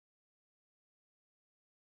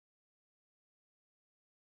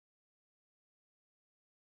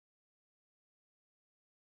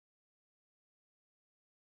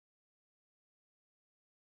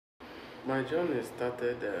My journey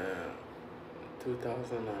started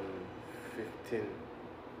 2015,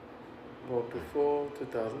 but before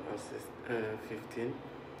 2015,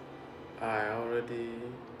 I already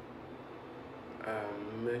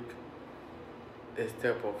make a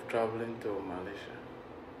step of traveling to Malaysia.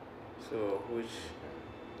 So, which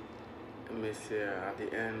means at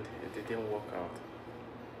the end it didn't work out.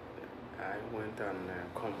 I went and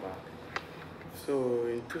come back. So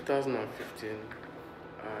in 2015,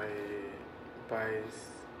 I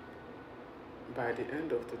by the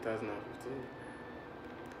end of 2015,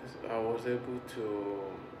 I was able to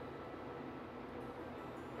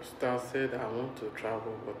said I want to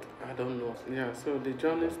travel, but I don't know. Yeah, so the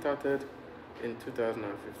journey started in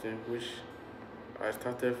 2015, which I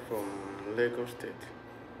started from Lagos State.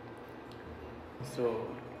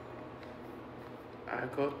 So I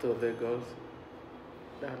got to Lagos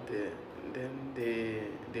that day. Then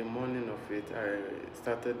the morning of it, I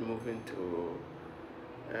started moving to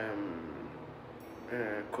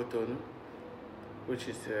Cotonou, which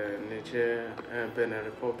is Nigeria, Benin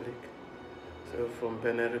Republic. So from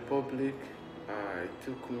Benin Republic, it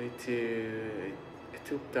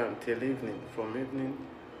took time till evening. From evening,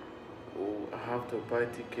 I have to buy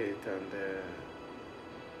ticket,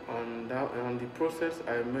 and on the process,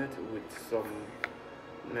 I met with some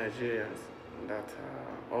Nigerians that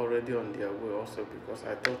are already on their way also, because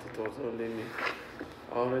I thought it was only me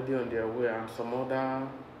already on their way, and some other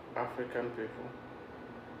African people.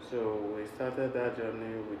 So we started that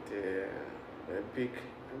journey with a big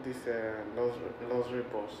luxury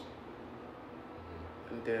bus,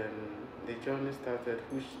 and then the journey started,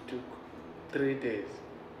 which took 3 days.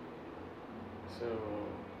 So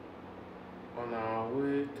on our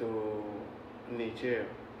way to Niger,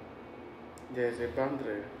 there's a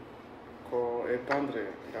boundary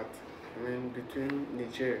that between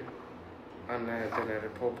Niger and Benin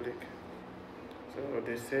Republic. So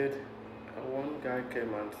they said, one guy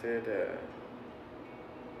came and said,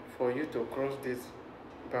 for you to cross this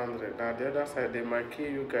boundary, now the other side they might kill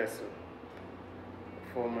you guys.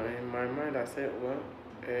 So in my mind, I said, well,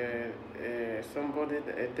 somebody,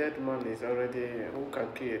 a dead man is already, who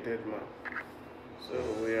can kill a dead man? So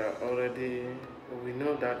we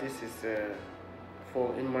know that this is,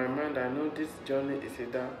 in my mind, I know this journey is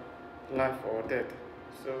either life or death.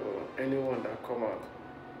 So anyone that come out,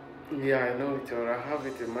 yeah, I know it, or I have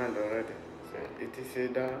it in mind already. So it is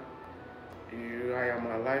either I am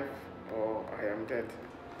alive or I am dead.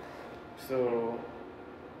 So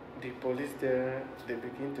the police there, they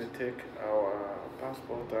begin to take our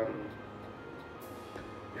passport, and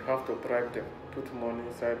you have to bribe them, put money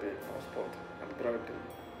inside the passport and bribe them.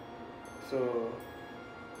 So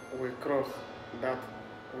we cross,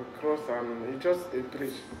 and it's just a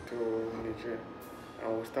bridge to Niger,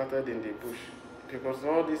 and we started in the bush, because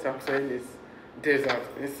all this I'm saying is desert,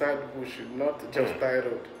 inside bush, not just tie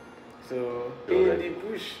road. So in the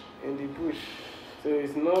bush, so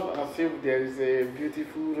it's not as if there is a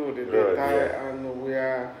beautiful road at the time and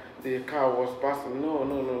where the car was passing. No.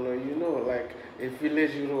 You know, like a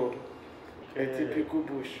village road, a typical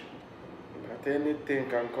bush. That anything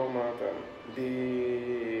can come out, and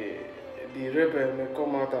the rebel may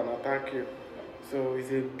come out and attack you. So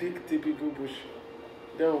it's a big typical bush.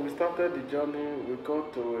 Then we started the journey. We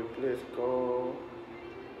got to a place called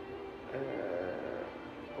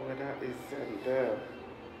whether it's there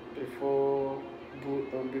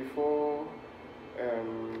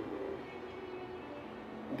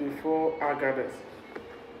before Agadez.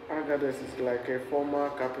 Agadez is like a former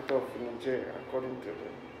capital of Nigeria, according to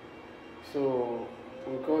them. So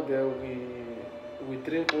we got there, we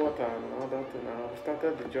drink water and all that, and we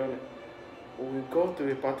started the journey. We got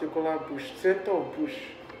to a particular bush, center of bush.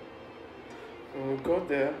 When we got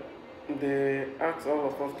there, they asked all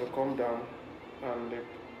of us to come down, and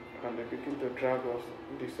they begin to drag us,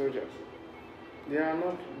 the soldiers. They are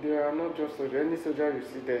not just soldiers. Any soldier you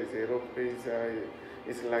see there is a rope,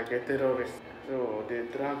 is like a terrorist. So they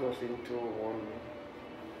drag us into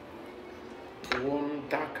one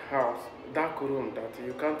dark room that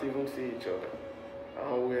you can't even see each other.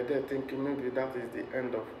 And we're there thinking maybe that is the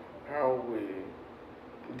end of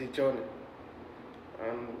the journey.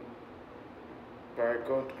 And by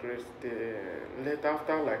God's grace, late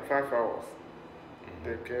after like 5 hours,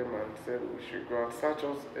 they came and said we should go and search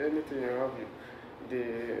us, anything you have,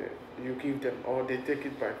 you give them, or they take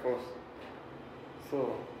it by force.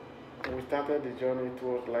 So we started the journey. It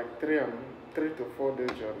was like 3 to 4 day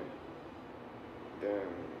journey. Then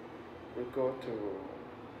we got to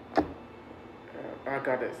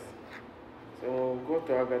Agadez. So when we got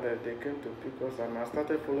to Agadez, they came to pick us, and I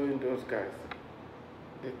started following those guys.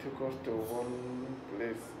 They took us to one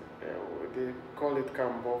place they call it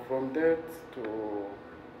camp, but to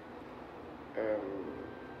um,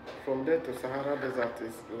 from there to Sahara Desert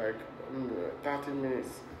is like 30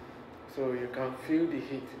 minutes. So you can feel the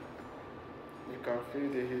heat. You can feel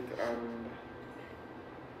the heat, and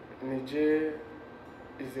Niger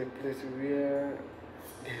is a place where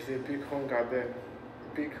there's a big hunger there.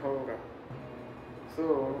 Big hunger.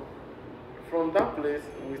 So from that place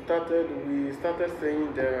we started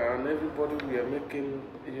staying there, and everybody we are making,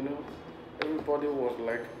 everybody was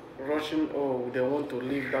like rushing. Oh, they want to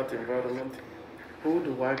leave that environment. Who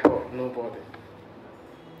do I call? Nobody.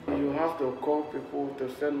 You have to call people to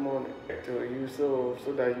send money to you, so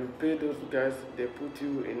that you pay those guys. They put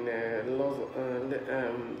you in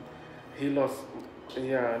Hilux.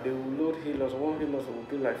 Yeah, they will load Hilux. One Hilux will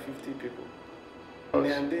be like 50 people.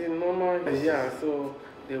 And they normal, yeah, so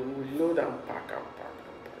they will load and pack and pack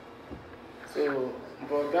and pack. So,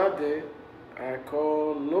 but that day, I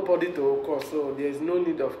called nobody to call, so there is no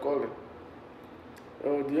need of calling.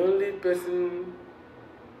 The only person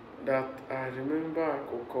that I remember I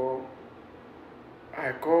could call,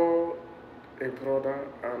 I called a brother,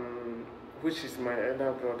 which is my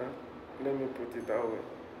elder brother. Let me put it that way.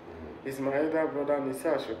 It's my elder brother, and he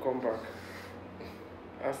said I should come back.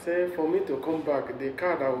 I said, for me to come back, the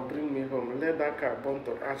car that will bring me home, let that car burn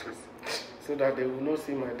to ashes, so that they will not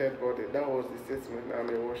see my dead body. That was the statement, and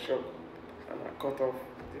I was shocked. And I cut off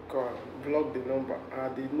the car, blocked the number. I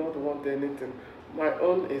did not want anything. My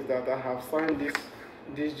own is that I have signed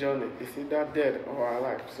this journey. It's either dead or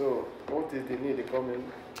alive. So what is the need of coming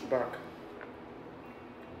back?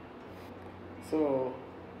 So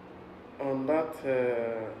on that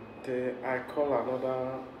day, I call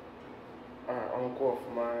another uncle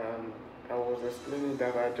of mine, and I was explaining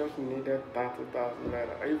that I just needed 30,000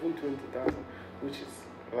 naira, even 20,000, which is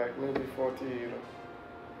like maybe 40 euro,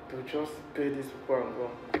 to just pay these people and go.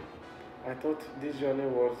 I thought this journey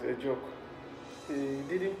was a joke. He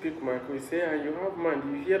didn't pick my call. He said, you have mind,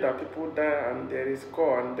 you hear that people die and there is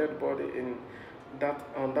core and dead body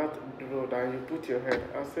on that road, and you put your head.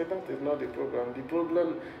 I said, that is not the problem.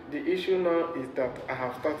 The issue now is that I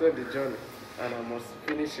have started the journey and I must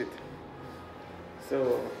finish it.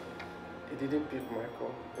 So he didn't pick my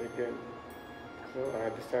call again. So I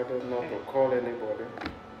decided not to call anybody.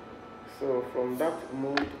 So from that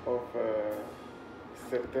month of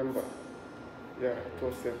September, yeah, it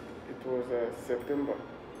was September.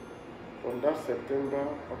 From that September,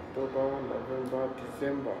 October, November,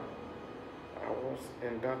 December, I was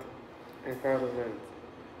in that environment,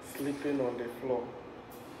 sleeping on the floor.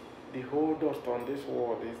 The whole dust on this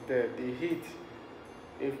wall is there. The heat.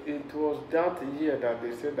 If it was that year that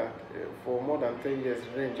they said that for more than 10 years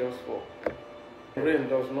rain just fall. Rain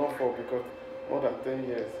does not fall because more than 10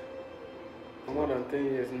 years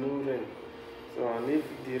no rain. So, and if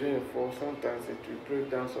the rain falls, sometimes it will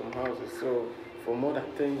break down some houses. So for more than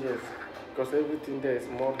 10 years, because everything there is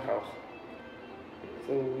mud house.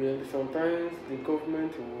 So sometimes the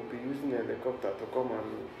government will be using a helicopter to come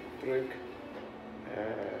and break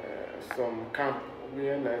some camp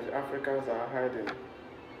where Africans are hiding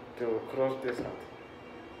to cross desert.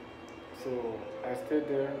 So I stayed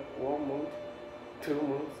there 1 month, 2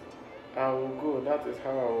 months. I will go. That is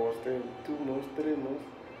how I was staying. 2 months, 3 months.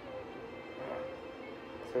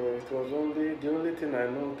 So it was the only thing I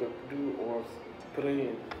know to do was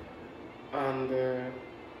praying. And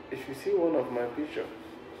if you see one of my pictures,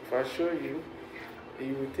 if I show you,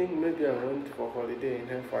 you will think maybe I went for holiday in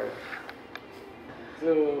Hellfire.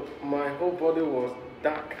 So my whole body was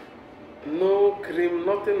dark. No cream,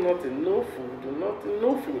 nothing, no food,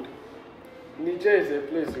 no food. Niger is a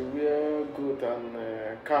place where goat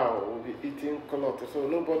and cow will be eating cloth, so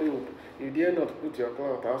you dare not put your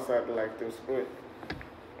cloth outside like to spray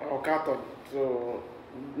or carton, so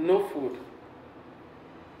no food.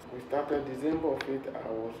 We started December of it. I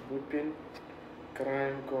was weeping,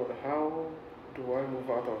 crying, God, how do I move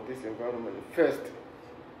out of this environment first?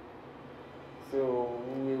 So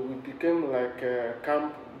we became like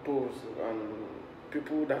camp boys and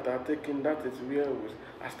people that are taking, that is where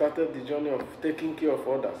I started the journey of taking care of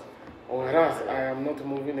others. Whereas I am not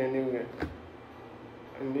moving anywhere.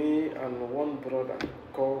 Me and one brother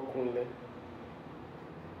called Kunle,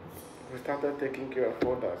 we started taking care of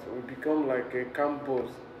others. We become like a camp boss.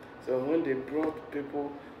 So when they brought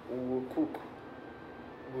people, we will cook.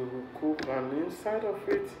 We will cook, and inside of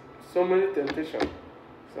it, so many temptations.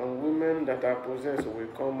 Some women that are possessed will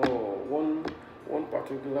come. One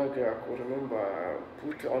particular girl I could remember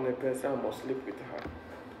put on a person, I must sleep with her.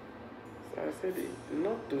 So I said,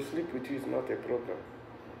 not to sleep with you is not a problem.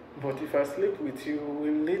 But if I sleep with you,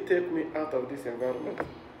 will it take me out of this environment?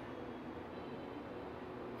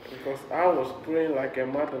 We because I was praying like a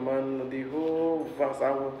madman. The whole verse,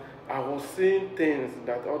 I was seeing things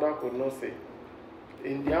that others could not see.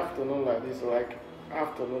 In the afternoon like this, like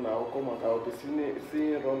afternoon, I will come out, I will be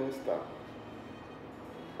seeing running star.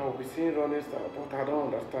 I will be seeing running star, but I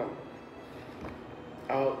don't understand.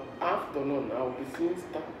 Afternoon, I will be seeing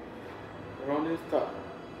star, running star.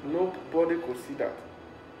 Nobody could see that.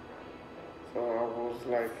 So I was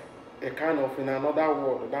like a kind of in another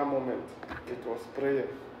world at that moment. It was prayer.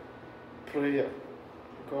 Prayer.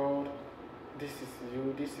 God, this is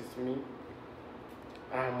you, this is me.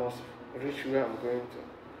 I must reach where I'm going to.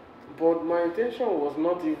 But my intention was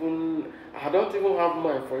not even, I don't even have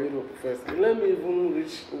mind for Europe first. Let me even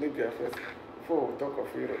reach Libya first before we talk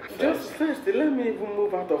of Europe. Just first, let me even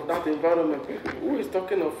move out of that environment. Who is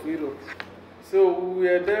talking of Europe? So we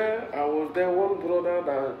were there, I was there, one brother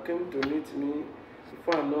that came to meet me,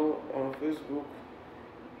 before I know, on Facebook.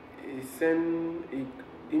 He sent,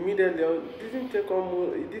 immediately,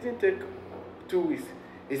 it didn't take 2 weeks.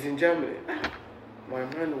 He's in Germany. My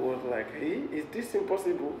mind was like, hey, is this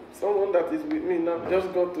impossible? Someone that is with me now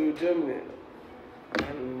just got to Germany.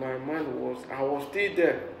 And my mind was, I was still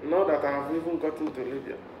there, now that I have even gotten to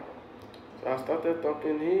Libya. So I started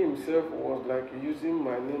talking. He himself was like using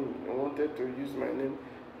my name. He wanted to use my name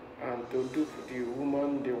and to dupe the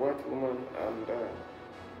woman, the white woman. And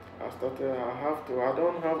I started,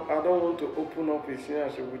 I don't want to open up his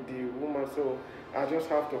ears with the woman, so I just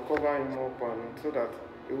have to cover him up and so that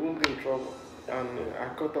he won't be in trouble. And I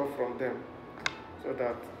cut off from them so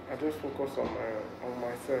that I just focus on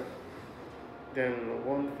myself. Then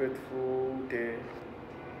one fateful day,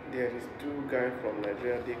 there is 2 guys from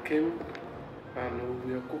Nigeria. They came and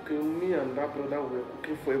we were cooking. Me and that brother were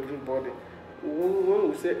cooking for everybody.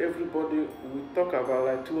 When we say everybody, we talk about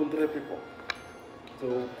like 200 people. So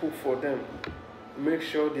we cook for them, make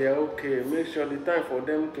sure they are okay, make sure the time for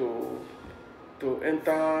them to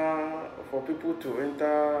enter, for people to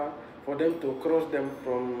enter, for them to cross them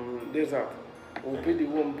from desert. We'll be the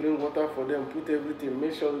one, bring water for them, put everything,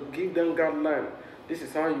 make sure, give them guideline. This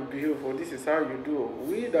is how you behave, or this is how you do.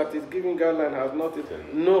 We that is giving guideline has no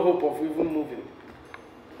hope of even moving.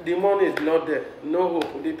 The money is not there, no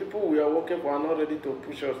hope. The people we are working for are not ready to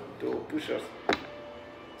push us.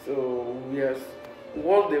 So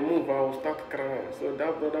once they move, I will start crying. So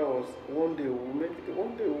that brother was, one day we'll make it,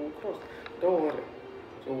 one day we'll cross. Don't worry.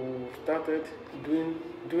 So we started doing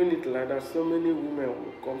it like that. So many women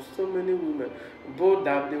will come, so many women. Both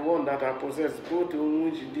that the one that are possessed, both the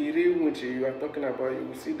real witch you are talking about, you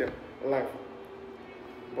will see them live.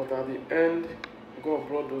 But at the end, God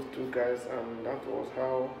brought those 2 guys, and that was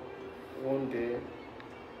how one day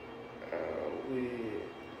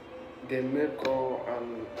they made call,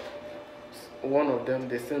 and one of them,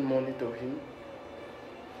 they send money to him.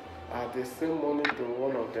 They send money to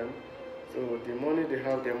one of them. So the money they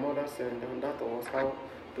have, their mother sent, and that was how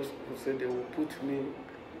those people said they will put me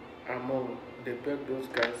among. They beg those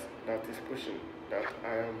guys that is pushing, that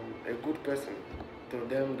I am a good person to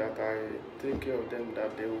them, that I take care of them,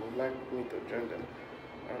 that they would like me to join them.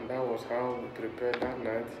 And that was how we prepared that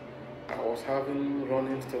night. I was having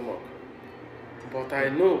running stomach. But I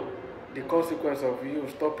know the consequence of you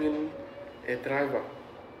stopping a driver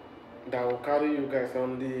that will carry you guys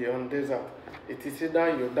on desert. It is either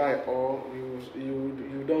you die or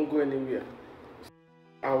you don't go anywhere.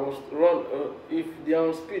 I was if they are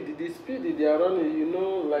on speed, the speed they are running, you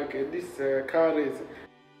know, like this car race.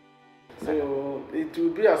 So it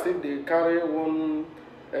will be as if they carry one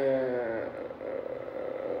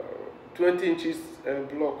 20 inches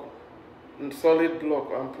block, solid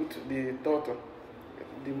block, and put the throttle.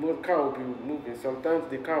 The car will be moving. Sometimes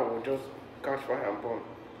the car will just catch fire and burn.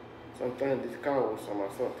 Sometimes the car will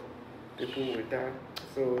somersault. People will die.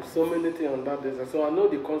 So many things on that desert. So I know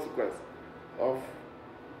the consequence of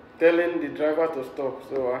telling the driver to stop.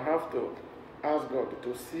 So I have to ask God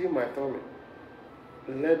to see my tummy.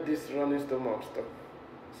 Let this running stomach stop.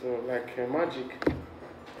 So like magic,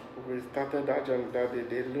 we started that journey that day.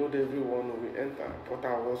 They load everyone, we enter. But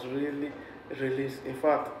I was really released. In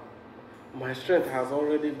fact, my strength has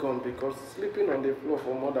already gone because sleeping on the floor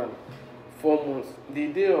for more than 4 months. The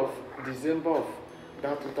day of December of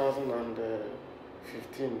that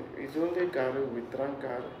 2015, it's only Gary, we drank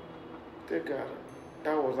Gary. Take Gary.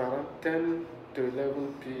 That was around 10 to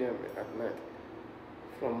 11 p.m. at night.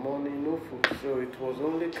 From morning, no food. So it was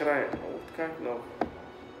only crying. What kind of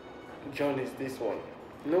journey is this one?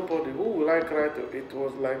 Nobody. Who will I cry to? It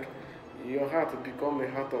was like your heart become a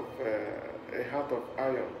heart of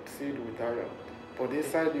iron, sealed with iron. But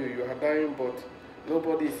inside you are dying, but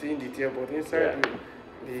nobody is seeing the tear. But inside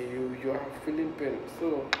you are feeling pain.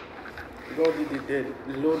 So God did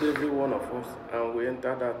load every one of us, and we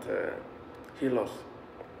entered that Hilux,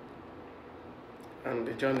 and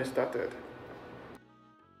the journey started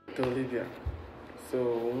to Libya. So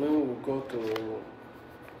when we go to,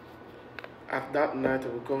 at that night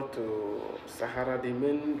we go to Sahara, the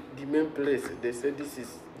main place. They say this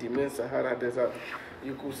is the main Sahara desert.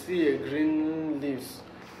 You could see a green leaves,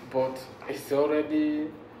 but it's already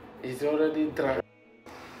dry,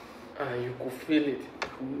 and you could feel it.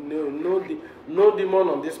 No demon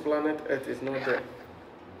on this planet Earth is not there.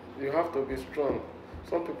 You have to be strong.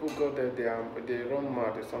 Some people go there, they run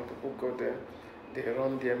mad. Some people go there, they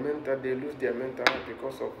lose their mental health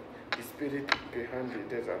because of the spirit behind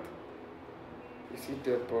the desert. You see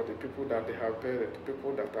dead body, people that they have buried,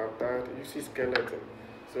 people that have died. You see skeleton.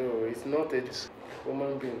 So it's not a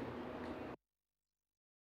human being.